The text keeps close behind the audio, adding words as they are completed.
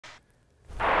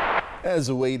As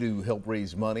a way to help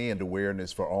raise money and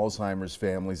awareness for Alzheimer's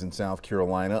families in South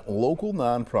Carolina, local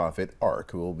nonprofit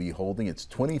ARC will be holding its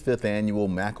 25th annual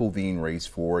McElveen Race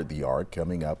for the ARC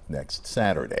coming up next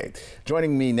Saturday.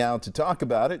 Joining me now to talk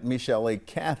about it, Michelle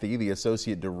Cathy, the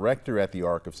Associate Director at the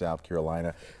ARC of South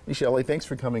Carolina. Michelle, thanks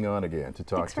for coming on again to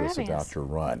talk to us about your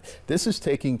run. This is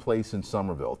taking place in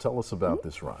Somerville. Tell us about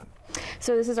this run.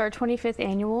 So this is our 25th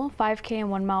annual 5K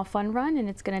and 1 mile fun run, and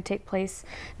it's going to take place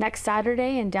next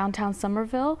Saturday in downtown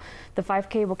Somerville. The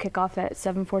 5K will kick off at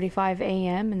 7:45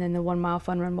 a.m. and then the 1 mile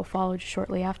fun run will follow just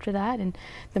shortly after that. And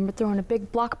then we're throwing a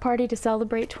big block party to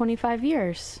celebrate 25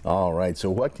 years. All right. So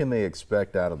what can they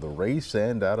expect out of the race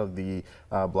and out of the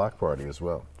block party as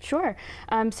well? Sure.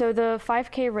 So the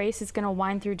 5K race is going to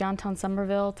wind through downtown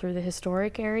Somerville through the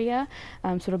historic area.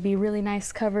 So it'll be really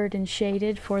nice, covered and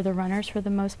shaded for the runners for the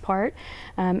most part.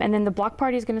 And then the block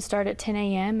party is going to start at 10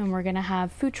 a.m. and we're going to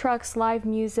have food trucks, live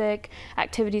music,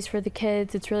 activities for the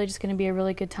kids. It's really just going to be a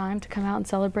really good time to come out and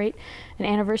celebrate an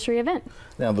anniversary event.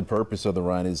 Now, the purpose of the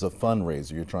run is a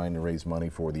fundraiser. You're trying to raise money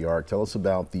for the ARC. Tell us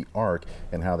about the ARC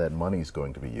and how that money is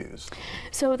going to be used.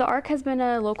 So the ARC has been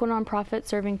a local nonprofit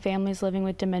serving families living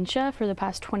with dementia for the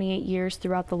past 28 years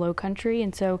throughout the Low Country.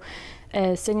 And so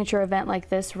a signature event like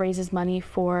this raises money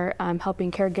for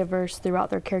helping caregivers throughout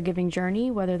their caregiving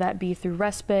journey, whether that be through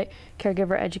respite,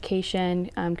 caregiver education,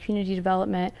 community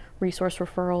development, resource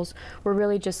referrals. We're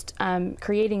really just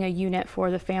creating a unit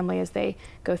for the family as they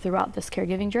go throughout this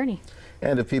caregiving journey.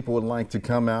 And if people would like to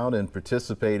come out and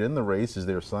participate in the race, is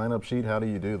there a sign-up sheet? How do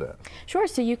you do that? Sure.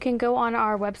 So you can go on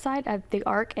our website at the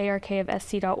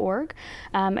arkofsc.org.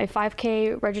 A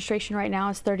 5K registration right now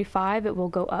is $35. It will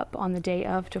go up on the day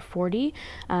of to $40,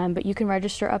 but you can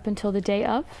register up until the day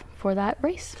of for that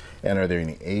race. And are there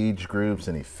any age groups,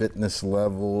 any fitness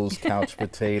levels, couch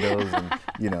potatoes, and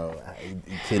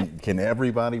can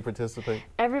everybody participate?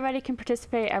 Everybody can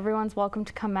participate. Everyone's welcome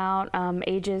to come out.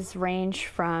 Ages range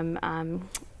from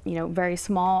very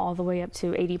small all the way up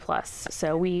to 80 plus.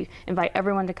 So we invite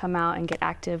everyone to come out and get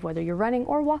active, whether you're running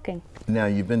or walking. Now,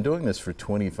 you've been doing this for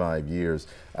 25 years.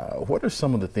 What are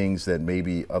some of the things that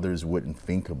maybe others wouldn't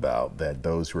think about that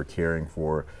those who are caring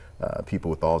for people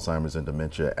with Alzheimer's and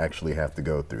dementia actually have to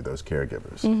go through, those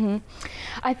caregivers?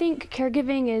 I think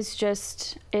caregiving is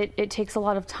just, it takes a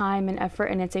lot of time and effort,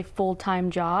 and it's a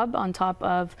full-time job on top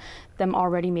of them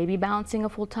already maybe balancing a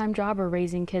full-time job or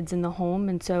raising kids in the home.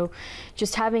 And so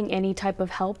just having any type of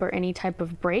help or any type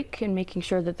of break and making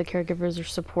sure that the caregivers are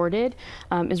supported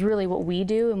is really what we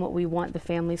do and what we want the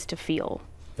families to feel.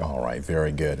 All right,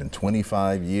 very good. In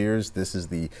 25 years, this is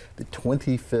the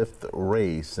 25th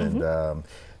race, and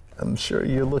I'm sure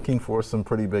you're looking for some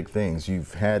pretty big things.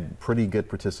 You've had pretty good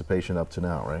participation up to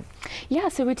now, right? Yeah,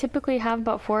 so we typically have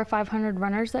about 400 or 500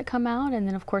 runners that come out, and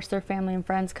then of course their family and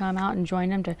friends come out and join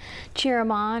them to cheer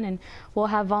them on, and we'll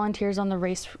have volunteers on the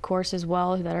race course as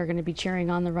well that are going to be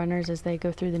cheering on the runners as they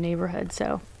go through the neighborhood.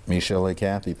 So Michelle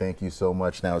Cathy, thank you so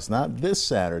much. Now, it's not this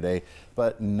Saturday,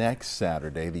 but next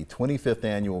Saturday. The 25th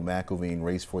annual McElveen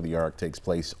Race for the ARC takes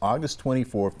place August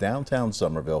 24th, downtown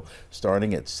Somerville,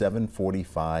 starting at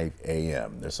 7:45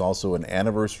 a.m. There's also an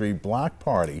anniversary block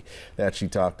party that she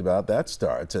talked about. That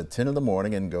starts at 10 in the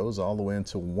morning and goes all the way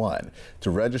until 1. To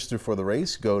register for the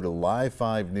race, go to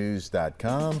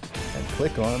live5news.com and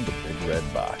click on the big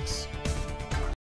red box.